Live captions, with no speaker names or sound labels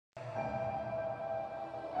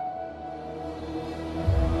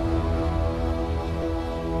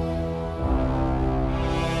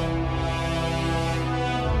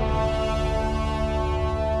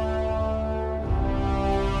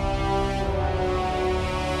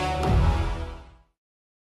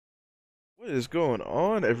is going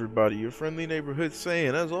on, everybody? Your friendly neighborhood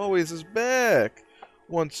saying, as always, is back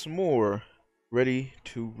once more, ready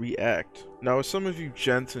to react. Now, as some of you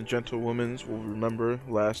gents and gentlewomen will remember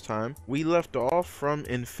last time, we left off from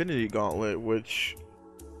Infinity Gauntlet, which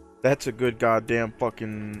that's a good goddamn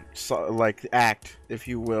fucking like act, if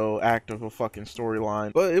you will, act of a fucking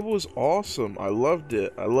storyline. But it was awesome. I loved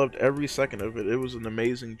it. I loved every second of it. It was an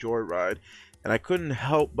amazing joyride, and I couldn't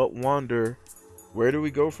help but wonder, where do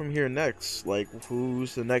we go from here next? Like,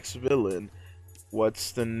 who's the next villain?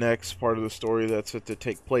 What's the next part of the story that's set to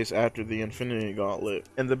take place after the Infinity Gauntlet?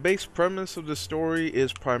 And the base premise of the story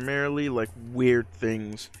is primarily like weird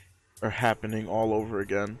things are happening all over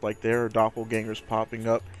again. Like, there are doppelgangers popping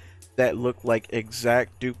up that look like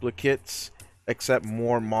exact duplicates, except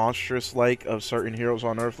more monstrous like of certain heroes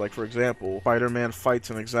on Earth. Like, for example, Spider-Man fights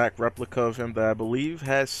an exact replica of him that I believe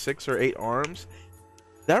has 6 or 8 arms.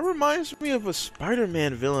 That reminds me of a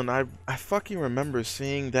Spider-Man villain. I fucking remember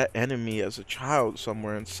seeing that enemy as a child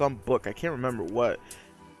somewhere in some book. I can't remember what,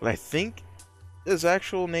 but I think his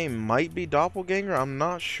actual name might be Doppelganger. I'm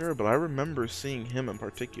not sure, but I remember seeing him in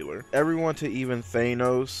particular. Everyone, to even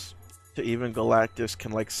Thanos, to even Galactus,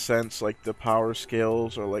 can like sense like the power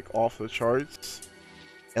scales are like off the charts,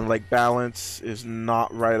 and like balance is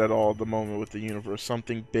not right at all at the moment with the universe.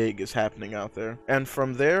 Something big is happening out there. And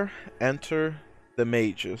from there, enter the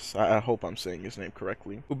MAGUS, I hope I'm saying his name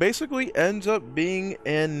correctly, who basically ends up being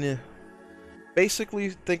basically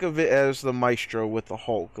think of it as the Maestro with the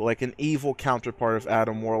Hulk, like an evil counterpart of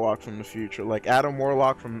Adam Warlock from the future, like Adam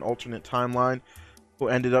Warlock from an alternate timeline, who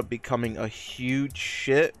ended up becoming a huge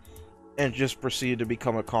shit and just proceeded to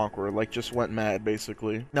become a conqueror, like just went mad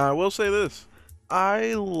basically. Now I will say this,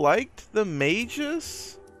 I liked the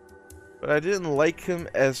MAGUS, but I didn't like him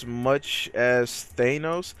as much as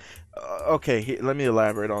Thanos. Okay, let me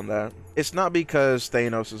elaborate on that. It's not because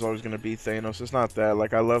Thanos is always going to be Thanos. It's not that.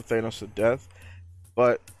 Like, I love Thanos to death.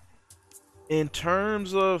 But in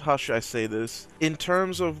terms of, how should I say this? In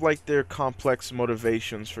terms of, like, their complex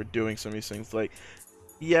motivations for doing some of these things. Like,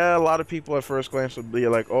 yeah, a lot of people at first glance would be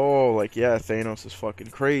like, oh, like, yeah, Thanos is fucking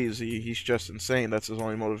crazy. He's just insane. That's his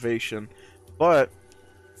only motivation. But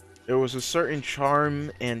there was a certain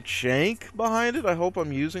charm and jank behind it, I hope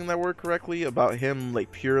I'm using that word correctly, about him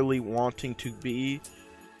like purely wanting to be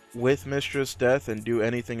with Mistress Death and do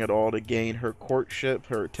anything at all to gain her courtship,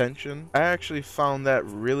 her attention. I actually found that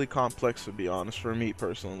really complex, to be honest, for me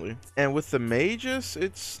personally. And with the MAGUS,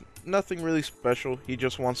 it's nothing really special. He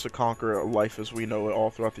just wants to conquer life as we know it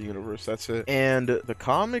all throughout the universe. That's it. And the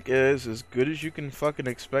comic is as good as you can fucking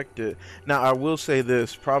expect it. Now, I will say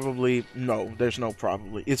this, probably, no, there's no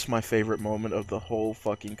probably. It's my favorite moment of the whole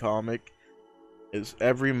fucking comic, is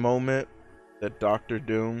every moment that Doctor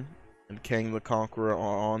Doom and Kang the Conqueror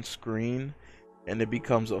are on screen and it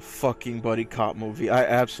becomes a fucking buddy cop movie. I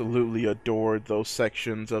absolutely adored those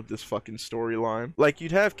sections of this fucking storyline. Like,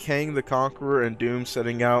 you'd have Kang the Conqueror and Doom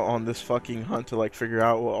setting out on this fucking hunt to like figure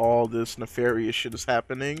out what all this nefarious shit is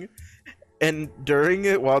happening, and during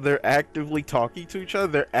it, while they're actively talking to each other,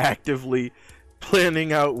 they're actively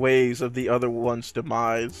planning out ways of the other one's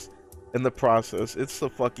demise in the process. It's the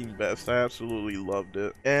fucking best. I absolutely loved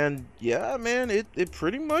it. And yeah, man, it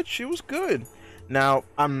pretty much, it was good. Now,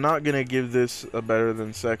 I'm not gonna give this a better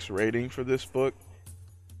than sex rating for this book,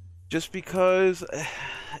 just because,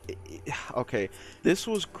 okay, this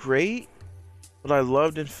was great, but I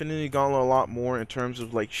loved Infinity Gauntlet a lot more in terms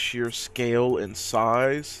of like sheer scale and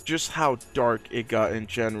size, just how dark it got in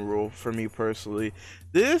general for me personally.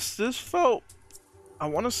 This felt, I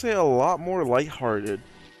want to say, a lot more lighthearted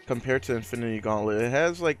compared to Infinity Gauntlet. It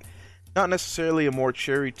has like, not necessarily a more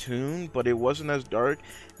cheery tune, but it wasn't as dark,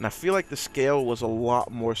 and I feel like the scale was a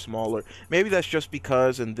lot more smaller. Maybe that's just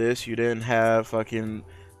because in this you didn't have fucking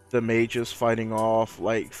the MAGUS fighting off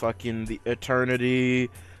like fucking the Eternity,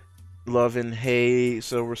 Love and Hate,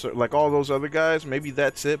 Silver Surfer, like all those other guys. Maybe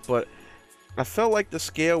that's it, but I felt like the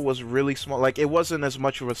scale was really small. Like, it wasn't as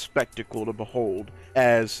much of a spectacle to behold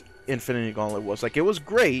as Infinity Gauntlet was. Like, it was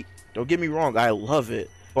great, don't get me wrong, I love it,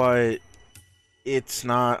 but it's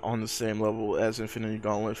not on the same level as Infinity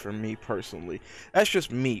Gauntlet for me personally. That's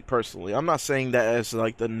just me personally. I'm not saying that as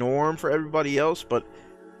like the norm for everybody else, but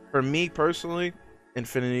for me personally,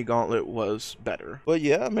 Infinity Gauntlet was better. But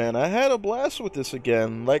yeah, man, I had a blast with this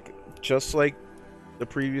again. Like, just like the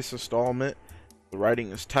previous installment, the writing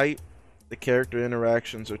is tight, the character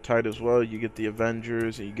interactions are tight as well. You get the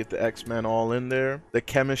Avengers and you get the X-Men all in there. The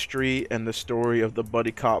chemistry and the story of the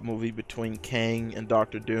buddy cop movie between Kang and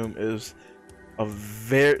Doctor Doom is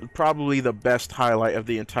probably the best highlight of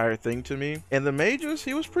the entire thing to me. And the MAGUS,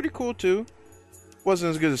 he was pretty cool too.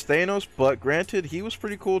 Wasn't as good as Thanos, but granted, he was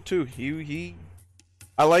pretty cool too.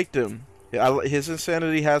 I liked him. His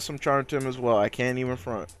insanity has some charm to him as well. I can't even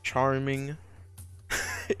front. Charming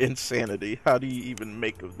insanity. How do you even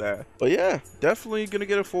make of that? But yeah, definitely gonna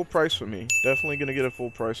get a full price for me. Definitely gonna get a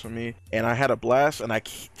full price for me. And I had a blast, and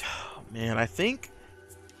oh, man, I think.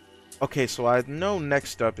 Okay, so I know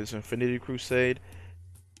next up is Infinity Crusade,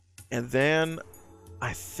 and then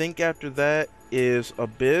I think after that is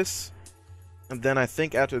Abyss, and then I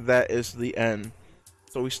think after that is the end.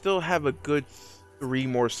 So we still have a good 3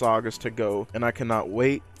 more sagas to go, and I cannot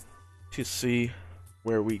wait to see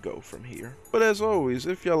where we go from here. But as always,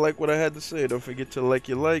 if y'all like what I had to say, don't forget to like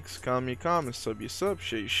your likes, comment your comments, sub your subs,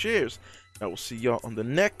 share your shares. I will see y'all on the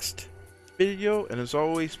next video, and as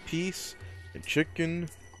always, peace and chicken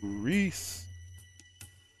grease.